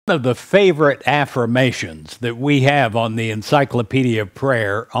One of the favorite affirmations that we have on the Encyclopedia of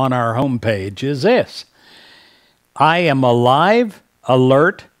Prayer on our homepage is this: I am alive,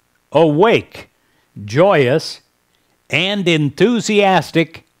 alert, awake, joyous, and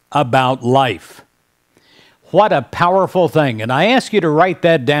enthusiastic about life. What a powerful thing. And I ask you to write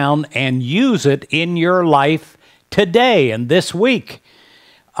that down and use it in your life today and this week.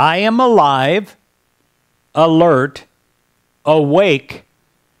 I am alive, alert, awake,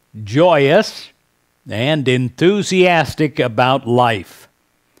 joyous, and enthusiastic about life.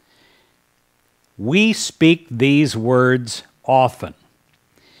 We speak these words often,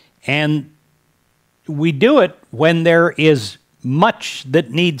 and we do it when there is much that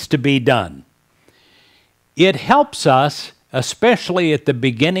needs to be done. It helps us, especially at the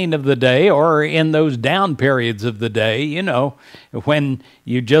beginning of the day or in those down periods of the day, when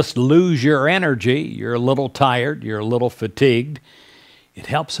you just lose your energy, you're a little tired, you're a little fatigued. It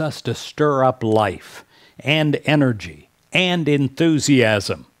helps us to stir up life and energy and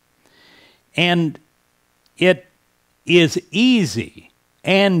enthusiasm. And it is easy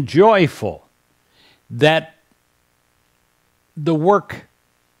and joyful that the work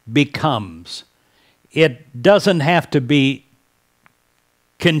becomes. It doesn't have to be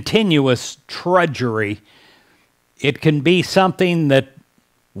continuous drudgery. It can be something that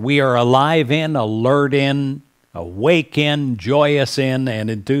we are alive in, alert in, awake in, joyous in, and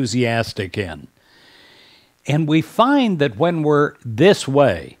enthusiastic in. And we find that when we're this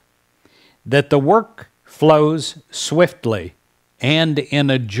way, that the work flows swiftly and in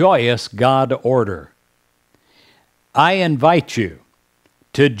a joyous God order. I invite you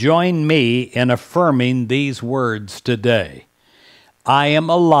to join me in affirming these words today. I am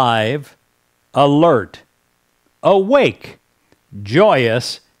alive, alert, awake,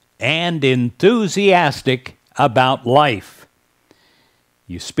 joyous, and enthusiastic about life.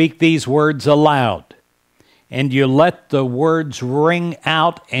 You speak these words aloud, and you let the words ring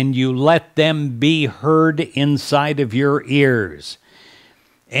out, and you let them be heard inside of your ears.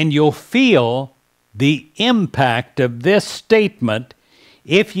 And you'll feel the impact of this statement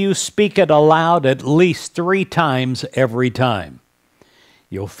if you speak it aloud at least 3 times every time.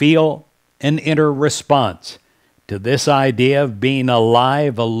 You'll feel an inner response to this idea of being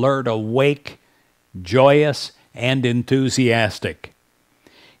alive, alert, awake, joyous, and enthusiastic.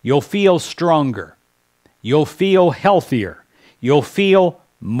 You'll feel stronger. You'll feel healthier. You'll feel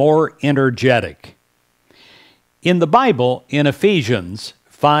more energetic. In the Bible, in Ephesians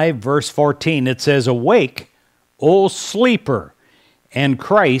 5, verse 14, it says, Awake, O sleeper, and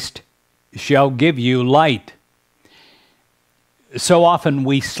Christ shall give you light. So often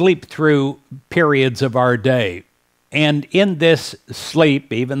we sleep through periods of our day. And in this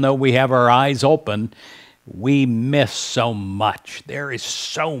sleep, even though we have our eyes open, we miss so much. There is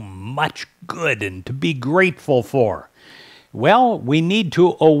so much good and to be grateful for. Well, we need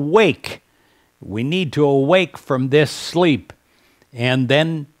to awake. We need to awake from this sleep. And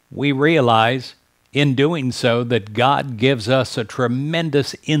then we realize in doing so that God gives us a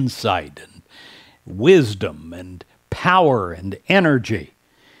tremendous insight and wisdom and power and energy.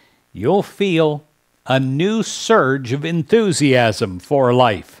 You'll feel a new surge of enthusiasm for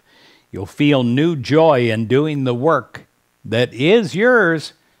life. You'll feel new joy in doing the work that is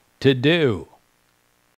yours to do.